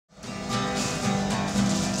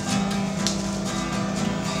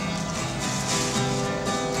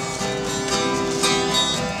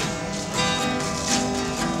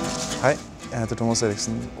Jeg heter Thomas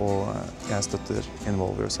Eriksen, og jeg støtter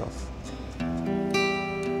Involve Yourself.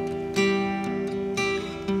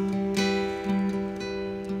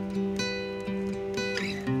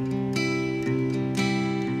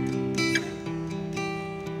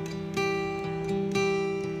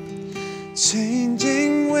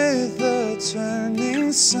 Changing with the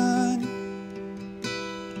turning sun.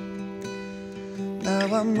 Now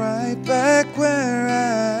I'm right back where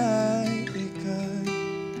I begun.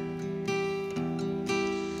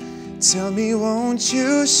 Tell me, won't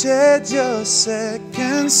you shed your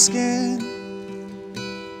second skin,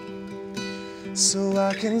 so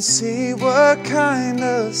I can see what kind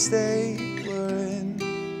of state we're in?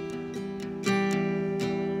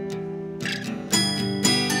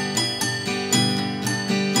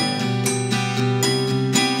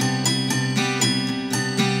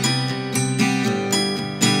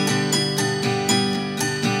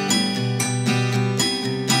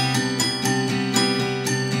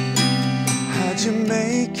 You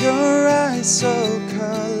make your eyes so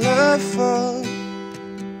colorful.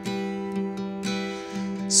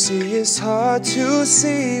 See, it's hard to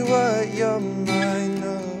see what your mind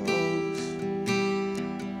knows,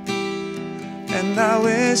 and I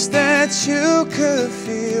wish that you could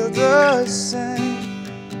feel the same.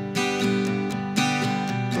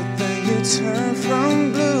 But then you turn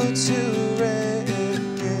from blue to red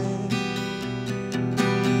again.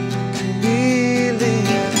 Chameleon.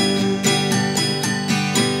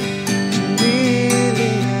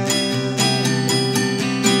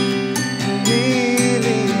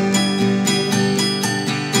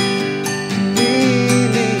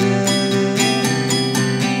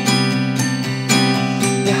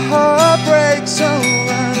 So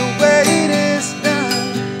when the wait is done,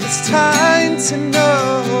 it's time to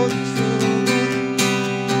know the truth.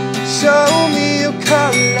 Show me your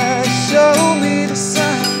color, show me the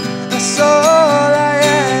sun. That's all I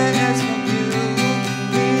ask from you,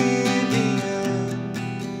 chameleon.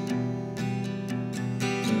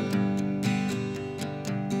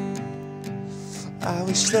 I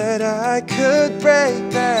wish that I could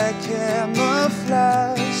break that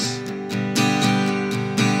camouflage,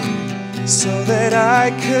 so that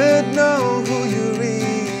I could know who you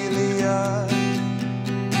really are.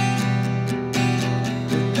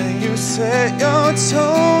 But then you set your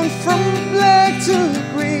tone from black to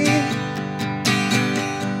green.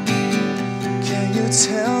 Can you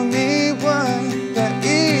tell me why?